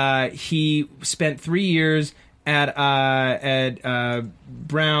 And he spent 3 years at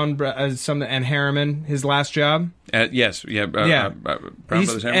Brown and Harriman, his last job. Brown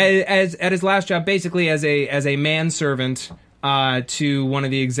Brothers Harriman. At his last job, basically as a manservant to one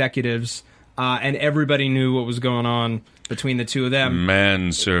of the executives, and everybody knew what was going on between the two of them.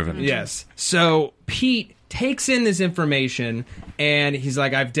 Manservant. Yes. So Pete takes in this information, and he's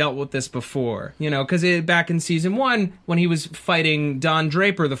like, I've dealt with this before. Because back in season 1, when he was fighting Don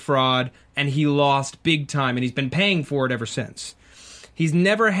Draper, the fraud, and he lost big time, and he's been paying for it ever since. He's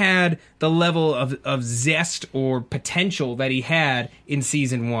never had the level of zest or potential that he had in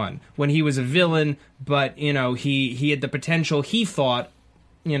season 1 when he was a villain, but, he had the potential, he thought,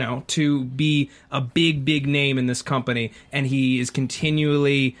 to be a big name in this company, and he is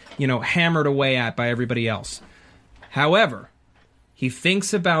continually, hammered away at by everybody else. However, he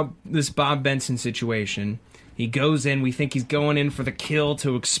thinks about this Bob Benson situation. He goes in, we think he's going in for the kill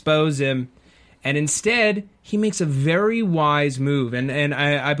to expose him, and instead, he makes a very wise move. And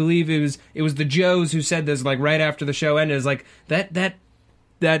I believe it was the Joes who said this, like, right after the show ended. It was like,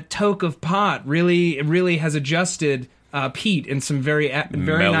 that toke of pot really has adjusted Pete in some very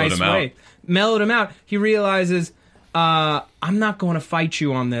nice way. Mellowed him out. He realizes, I'm not going to fight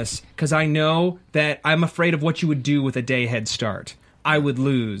you on this, because I know that I'm afraid of what you would do with a day head start. I would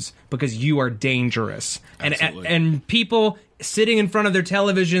lose, because you are dangerous. And people sitting in front of their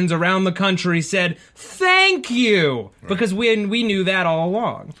televisions around the country said, thank you, because we knew that all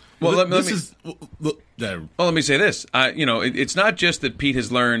along. Well, let me say this. It's not just that Pete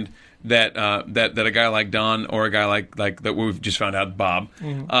has learned that a guy like Don or a guy like that we've just found out, Bob,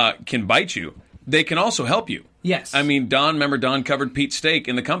 can bite you. They can also help you. Yes. I mean, Don covered Pete's stake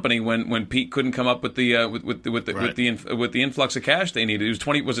in the company when Pete couldn't come up with the influx of cash they needed. It was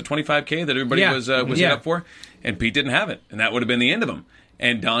 $25K that everybody was hit up for, and Pete didn't have it, and that would have been the end of him.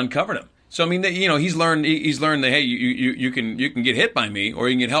 And Don covered him. So I mean, he's learned that hey, you can get hit by me, or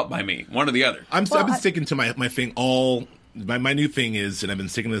you can get helped by me, one or the other. I've been sticking to my thing all. My new thing is, and I've been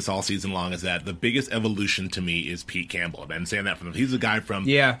sticking to this all season long, is that the biggest evolution to me is Pete Campbell. I've been saying that from him. He's a guy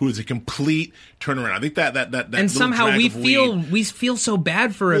who is a complete turnaround. I think that and somehow we feel so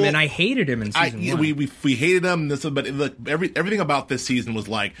bad for him, and I hated him in season 1. We hated him. But look, everything about this season was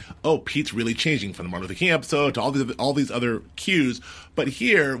like, oh, Pete's really changing from the Martin Luther King episode to all these other cues. But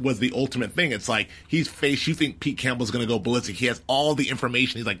here was the ultimate thing. It's like you think Pete Campbell's going to go ballistic. He has all the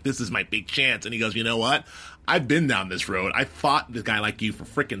information. He's like, this is my big chance. And he goes, you know what? I've been down this road. I fought this guy like you for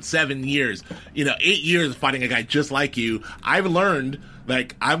freaking 7 years. 8 years fighting a guy just like you. I've learned,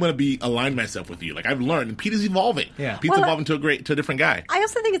 like, I'm going to be align myself with you. Like, I've learned. And Pete is evolving. Yeah. Pete's evolving to a different guy. I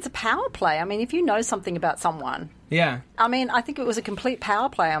also think it's a power play. I mean, if you know something about someone. Yeah. I mean, I think it was a complete power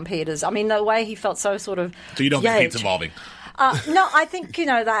play on Peter's. I mean, the way he felt so sort of. So you don't think Pete's evolving? No, I think,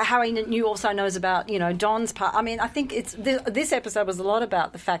 that how he also knows about, Don's part. I mean, I think this episode was a lot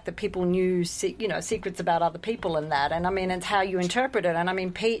about the fact that people knew, secrets about other people and that. And, I mean, it's how you interpret it. And, I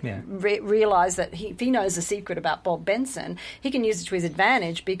mean, Pete realised that if he knows a secret about Bob Benson, he can use it to his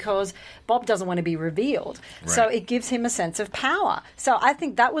advantage because Bob doesn't want to be revealed. Right. So it gives him a sense of power. So I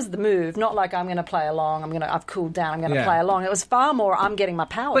think that was the move, not like I'm going to play along, I've cooled down, I'm going to play along. It was far more, I'm getting my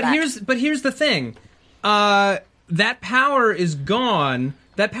power back. But here's the thing. That power is gone.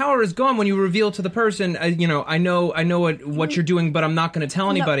 that power is gone when you reveal to the person, I know what you're doing, but I'm not going to tell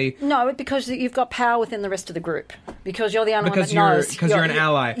anybody. No, because you've got power within the rest of the group. Because you're the only one that knows. knows. Because you're an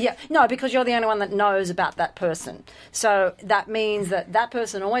ally. Yeah, no, because you're the only one that knows about that person. So that means that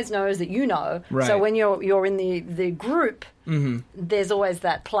person always knows that you know. Right. So when you're in the group, there's always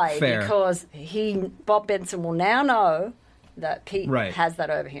that play. Fair. Because Bob Benson will now know that Pete has that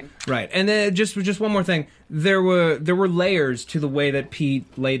over him. Right. And then just one more thing. There were layers to the way that Pete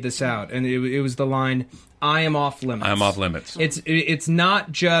laid this out, and it was the line, "I am off limits." I'm off limits. It's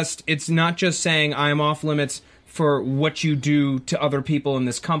not just saying I am off limits for what you do to other people in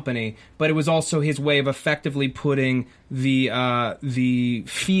this company, but it was also his way of effectively putting the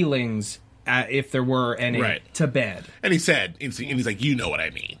feelings, if there were any, to bed. And he said, and he's like, you know what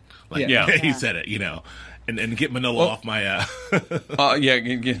I mean. Like, he said it, and get Manolo off my... I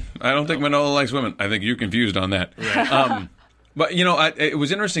don't think Manolo likes women. I think you're confused on that. Right. But, it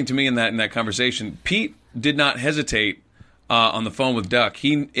was interesting to me in that conversation. Pete did not hesitate on the phone with Duck.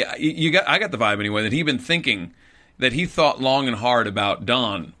 I got the vibe anyway that he'd been thinking, that he thought long and hard about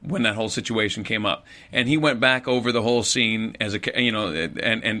Don when that whole situation came up, and he went back over the whole scene as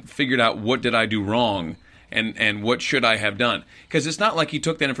and figured out what did I do wrong, and what should I have done? Because it's not like he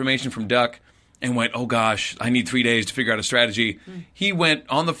took that information from Duck and went, oh gosh, I need 3 days to figure out a strategy. He went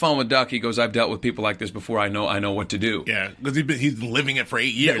on the phone with Duck. He goes, I've dealt with people like this before. I know what to do. Yeah, because he's been living it for 8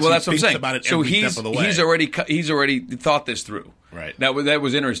 years. Yeah, well, that's what I'm saying. About it so every step of the way. he's already thought this through. Right. That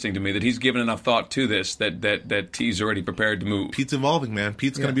was interesting to me, that he's given enough thought to this that he's already prepared to move. Pete's evolving, man.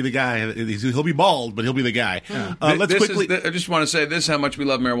 Pete's going to be the guy. He'll be bald, but he'll be the guy. Yeah. I just want to say this: how much we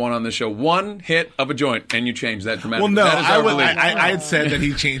love marijuana on this show. One hit of a joint, and you change that dramatically. Well, no, I had said that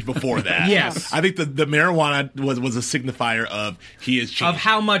he changed before that. Yes, I think the marijuana was a signifier of he has changed. Of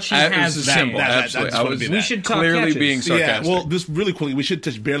how much he has. It's a symbol. Absolutely. We should talk clearly catches. being sarcastic. Yeah. Well, just really quickly, we should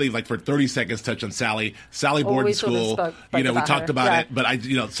touch barely, like for 30 seconds, touch on Sally boarding school. We talked about it,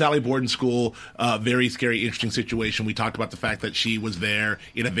 but Sally boarding school, very scary, interesting situation. We talked about the fact that she was there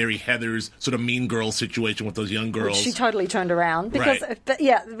in a very Heathers sort of mean girl situation with those young girls. Which she totally turned around because,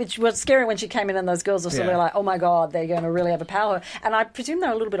 which was scary when she came in, and those girls were sort of like, oh my God, they're going to really have a power. And I presume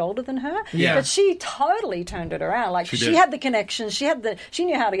they're a little bit older than her. Yeah. But she totally turned it around. Like she had the connections. She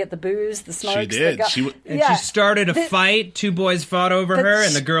knew how to get the booze, the smokes. She did. She started a fight. 2 boys fought over her,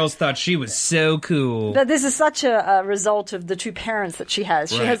 and the girls thought she was so cool. But this is such a result of the 2 parents that she has.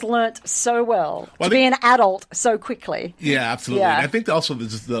 She has learnt so well to be an adult so quickly. Yeah, absolutely. Yeah. And I think also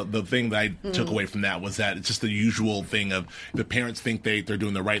this is the thing that I took away from that was that it's just the usual thing of the parents think they're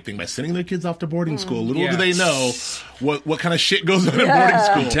doing the right thing by sending their kids off to boarding school. Little do they know what kind of shit goes on in boarding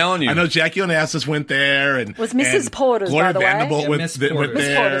school. I'm telling you. I know Jackie Onassis went there, and was Mrs. Porter's, Gloria by the way. Vanderbilt went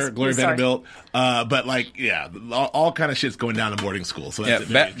there. Gloria Sorry. Vanderbilt. But all kind of shit's going down in boarding school. So that's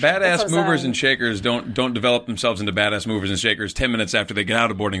badass movers and shakers don't develop themselves into badass movers and shakers 10 minutes after they get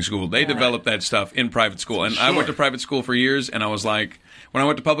out of boarding school. They develop that stuff in private school. And I went to private school for years, and I was like, when I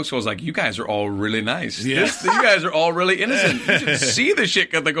went to public school, I was like, you guys are all really nice. Yeah. You guys are all really innocent. You should see the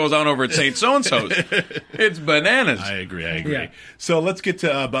shit that goes on over at St. So-and-so's. It's bananas. I agree. Yeah. So let's get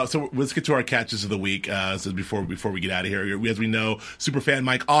to let's get to our catches of the week. So before we get out of here, as we know, superfan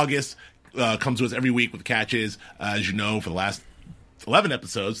Mike August comes to us every week with catches. As you know, for the last 12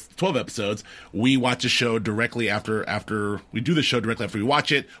 episodes, we watch a show directly after we do the show directly after we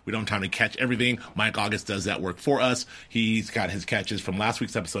watch it. We don't have time to catch everything. Mike August does that work for us. He's got his catches from last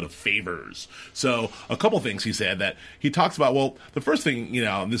week's episode of Favors. So a couple things he said that he talks about. Well, the first thing,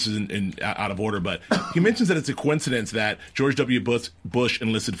 this is out of order, but he mentions that it's a coincidence that George W. Bush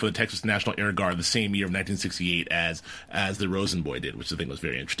enlisted for the Texas National Air Guard the same year of 1968 as the Rosen boy did, which I think was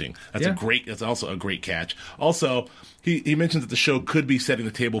very interesting. That's also a great catch. Also, he mentions that the show could be setting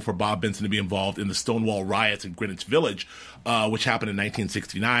the table for Bob Benson to be involved in the Stonewall riots in Greenwich Village, which happened in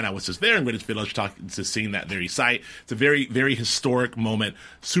 1969. I was just there in Greenwich Village seeing that very site. It's a very, very historic moment,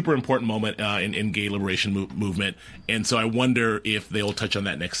 super important moment in gay liberation movement. And so I wonder if they'll touch on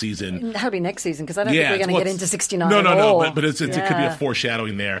that next season. That'll be next season, because I don't think we're going to get into 69 No, at but it could be a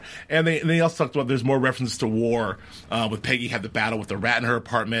foreshadowing there. And they also talked about there's more references to war, with Peggy had the battle with the rat in her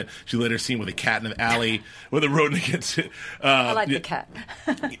apartment. She later seen with a cat in the alley, with a rodent against it. I like the cat.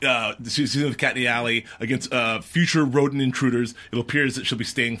 She's seen with the cat in the alley against future rodent intruders. It appears that she'll be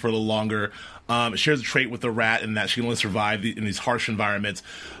staying for a little longer. It shares a trait with the rat in that she can only survive in these harsh environments.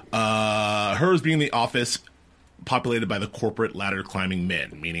 Hers being the office populated by the corporate ladder climbing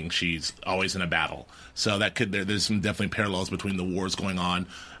men, meaning she's always in a battle. So there's some definitely parallels between the wars going on,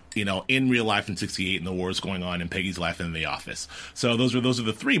 in real life in 68 and the wars going on in Peggy's life in the office. So those are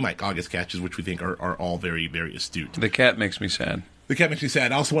the 3 Mike August catches, which we think are all very, very astute. The cat makes me sad. The Cat Makes Me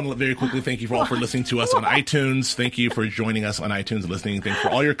Sad. I also want to very quickly thank you for all for listening to us on iTunes. Thank you for joining us on iTunes and listening. Thank you for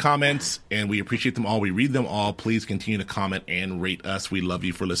all your comments, and we appreciate them all. We read them all. Please continue to comment and rate us. We love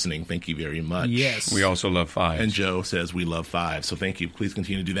you for listening. Thank you very much. Yes. We also love fives. And Joe says we love fives. So thank you. Please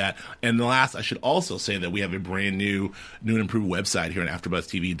continue to do that. And the last, I should also say that we have a brand new and improved website here on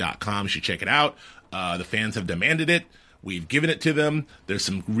AfterBuzzTV.com. You should check it out. The fans have demanded it. We've given it to them. There's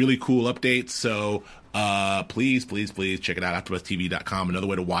some really cool updates. So please check it out, AfterBuzzTV.com. Another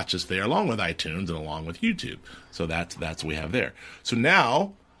way to watch us there, along with iTunes and along with YouTube. So that's what we have there. So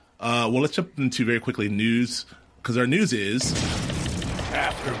now, let's jump into very quickly news, because our news is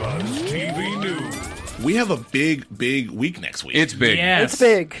AfterBuzz TV News. We have a big week next week. It's big. Yes. It's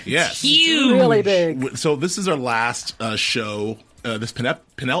big. Yes. Huge. Really big. So this is our last show. This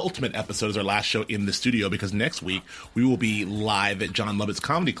penultimate episode is our last show in the studio, because next week we will be live at John Lovett's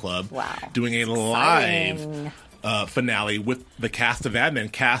Comedy Club. Wow. Doing a live finale with the cast of Mad Men,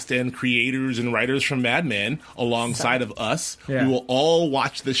 cast and creators and writers from Mad Men alongside of us. Yeah. We will all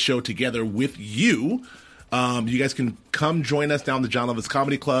watch this show together with you. You guys can come join us down the John Lovett's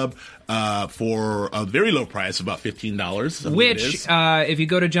Comedy Club for a very low price of about $15. Which, if you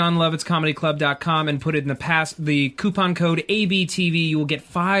go to johnlovittscomedyclub.com and put it in the coupon code ABTV, you will get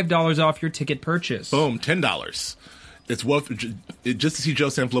 $5 off your ticket purchase. Boom, $10. It's worth just to see Joe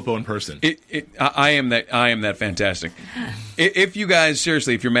Sanfilippo in person. I am that fantastic. If you guys,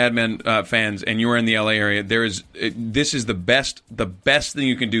 seriously, if you're Mad Men fans and you're in the LA area, this is the best thing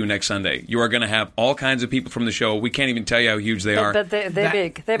you can do next Sunday. You are going to have all kinds of people from the show. We can't even tell you how huge they are. They're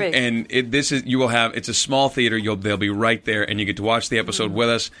big. They're big. And it's a small theater. They'll be right there, and you get to watch the episode with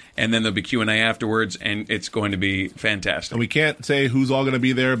us, and then there'll be Q&A afterwards, and it's going to be fantastic. And we can't say who's all going to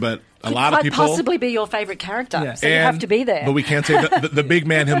be there, but a lot of Might people possibly be your favorite character, Yeah. so you have to be there. But we can't say the big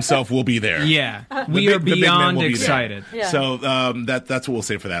man himself will be there. Yeah. We The are big man beyond will be there. excited. Yeah. So that's what we'll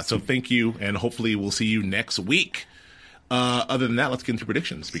say for that. So thank you, and hopefully we'll see you next week. Other than that, let's get into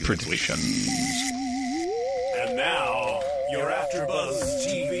predictions. Predictions. And now, your AfterBuzz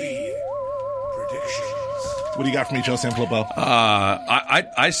TV predictions. What do you got for me, Joe Sanfilippo?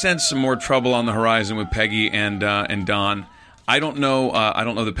 I sense some more trouble on the horizon with Peggy and Don. I don't know. I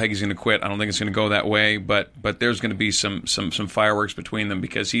don't know that Peggy's going to quit. I don't think it's going to go that way. But there's going to be some fireworks between them,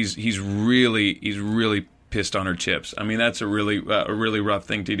 because he's really pissed on her chips. I mean, that's a really rough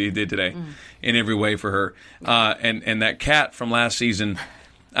thing he did today, in every way for her. And that cat from last season.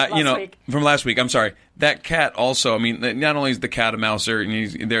 From last week. I'm sorry. That cat also, I mean, not only is the cat a mouser and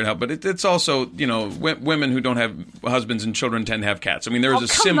he's there to help, but it's also, women who don't have husbands and children tend to have cats. I mean, there's a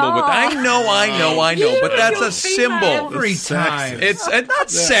symbol with I know, but that's a symbol. Every time. It's not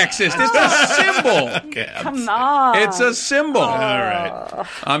sexist. It's a symbol. Come on. It's a symbol. All right.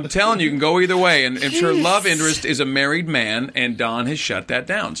 I'm telling you, you can go either way. And her love interest is a married man, and Don has shut that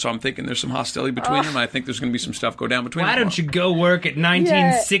down. So I'm thinking there's some hostility between them. I think there's going to be some stuff go down between them. Why don't you go work at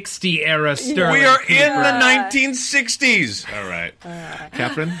 1960 era Sterling? We are in the 1960s. All right.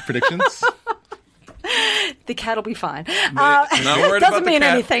 Catherine, predictions? The cat will be fine. Not worried doesn't about the mean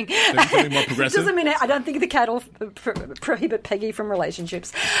cat. anything. Something more progressive? Doesn't mean I don't think the cat will prohibit Peggy from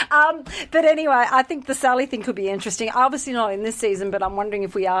relationships. But anyway, I think the Sally thing could be interesting. Obviously not in this season, but I'm wondering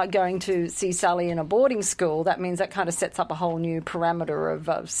if we are going to see Sally in a boarding school. That means that kind of sets up a whole new parameter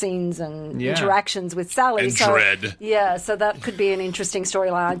of scenes and interactions with Sally. And dread. Yeah, so that could be an interesting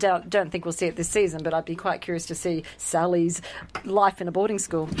storyline. I don't think we'll see it this season, but I'd be quite curious to see Sally's life in a boarding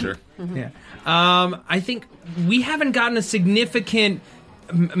school. Sure. Mm-hmm. Yeah. I think we haven't gotten a significant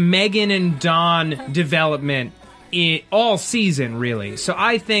Megan and Don development all season, really. So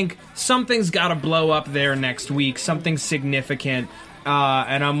I think something's got to blow up there next week, something significant.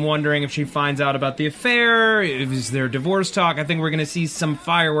 And I'm wondering if she finds out about the affair, is there divorce talk? I think we're going to see some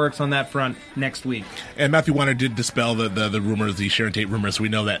fireworks on that front next week. And Matthew Weiner did dispel the rumors, the Sharon Tate rumors, so we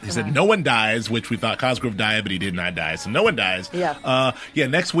know that. He said no one dies, which we thought Cosgrove died, but he did not die. So no one dies. Yeah.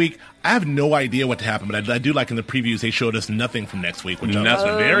 Next week, I have no idea what to happen, but I do like in the previews they showed us nothing from next week, which I was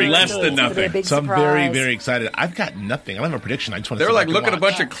very less cool. than nothing. So I'm very, very excited. I've got nothing. I don't have a prediction. I just want to. They're like, look at a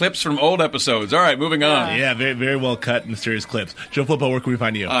bunch of clips from old episodes. All right, moving on. Yeah, very, very well cut, mysterious clips. Joe Flippo, where can we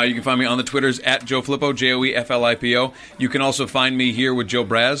find you? You can find me on the Twitters at Joe Flippo, JoeFlippo. You can also find me here with Joe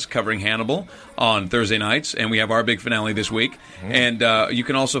Braz covering Hannibal on Thursday nights, and we have our big finale this week. And you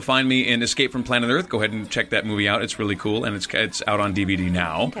can also find me in Escape from Planet Earth. Go ahead and check that movie out. It's really cool, and it's out on DVD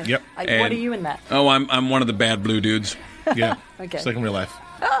now. Okay. Yep. What are you in that? Oh, I'm one of the bad blue dudes. Yeah. Okay. Just like in real life.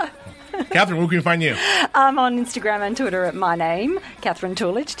 Catherine, where can we find you? I'm on Instagram and Twitter at my name, Catherine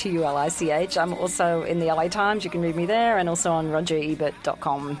Tulich, Tulich. I'm also in the LA Times. You can read me there, and also on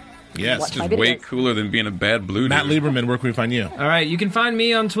RogerEbert.com. Yes, Watch my Just way videos. cooler than being a bad blue Matt dude. Lieberman, where can we find you? All right, you can find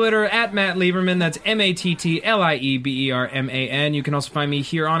me on Twitter at Matt Lieberman. That's MattLieberman. You can also find me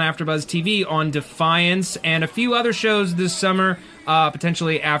here on AfterBuzz TV on Defiance and a few other shows this summer,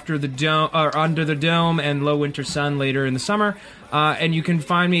 potentially After the Dome or Under the Dome and Low Winter Sun later in the summer. And you can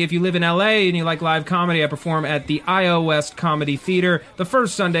find me if you live in LA and you like live comedy. I perform at the IO West Comedy Theater the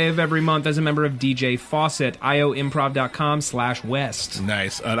first Sunday of every month as a member of DJ Fawcett. IOimprov.com/West.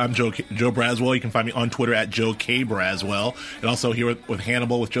 Nice. I'm Joe Braswell. You can find me on Twitter at Joe K. Braswell. And also here with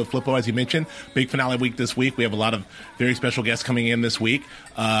Hannibal with Joe Flippo, as you mentioned. Big finale week this week. We have a lot of very special guests coming in this week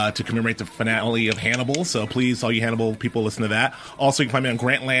to commemorate the finale of Hannibal. So please, all you Hannibal people, listen to that. Also, you can find me on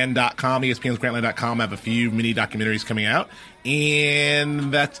Grantland.com, ESPN's Grantland.com. I have a few mini documentaries coming out.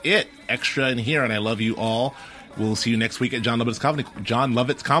 And that's it. Extra in here, and I love you all. We'll see you next week at John Lovett's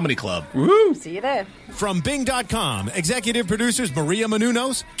Comedy Club. Woo! See you there. From Bing.com, executive producers Maria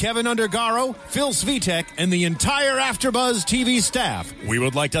Menounos, Kevin Undergaro, Phil Svitek, and the entire AfterBuzz TV staff, we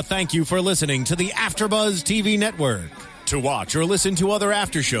would like to thank you for listening to the AfterBuzz TV network. To watch or listen to other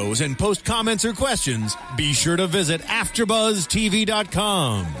after shows and post comments or questions, be sure to visit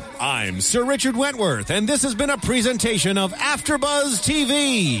AfterBuzzTV.com. I'm Sir Richard Wentworth, and this has been a presentation of AfterBuzz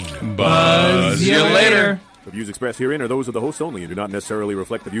TV. Buzz you later. The views expressed herein are those of the hosts only and do not necessarily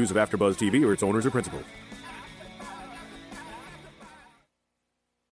reflect the views of AfterBuzz TV or its owners or principals.